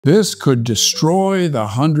This could destroy the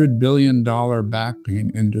 $100 billion back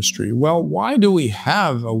pain industry. Well, why do we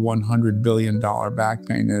have a $100 billion back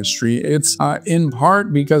pain industry? It's in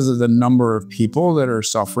part because of the number of people that are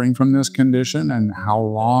suffering from this condition and how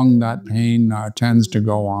long that pain tends to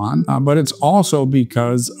go on. But it's also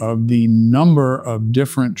because of the number of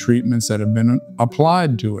different treatments that have been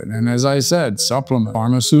applied to it. And as I said, supplements,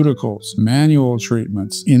 pharmaceuticals, manual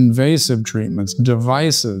treatments, invasive treatments,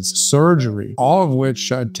 devices, surgery, all of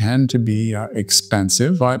which tend to be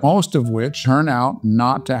expensive, but most of which turn out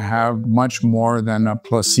not to have much more than a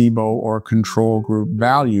placebo or control group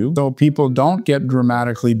value. So people don't get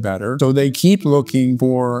dramatically better. So they keep looking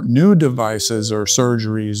for new devices or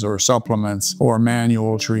surgeries or supplements or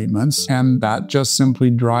manual treatments, and that just simply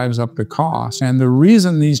drives up the cost. And the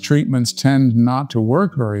reason these treatments tend not to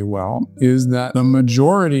work very well is that the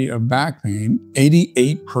majority of back pain,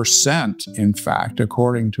 88% in fact,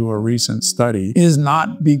 according to a recent study, is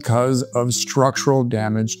not because of structural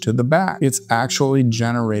damage to the back. It's actually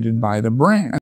generated by the brain.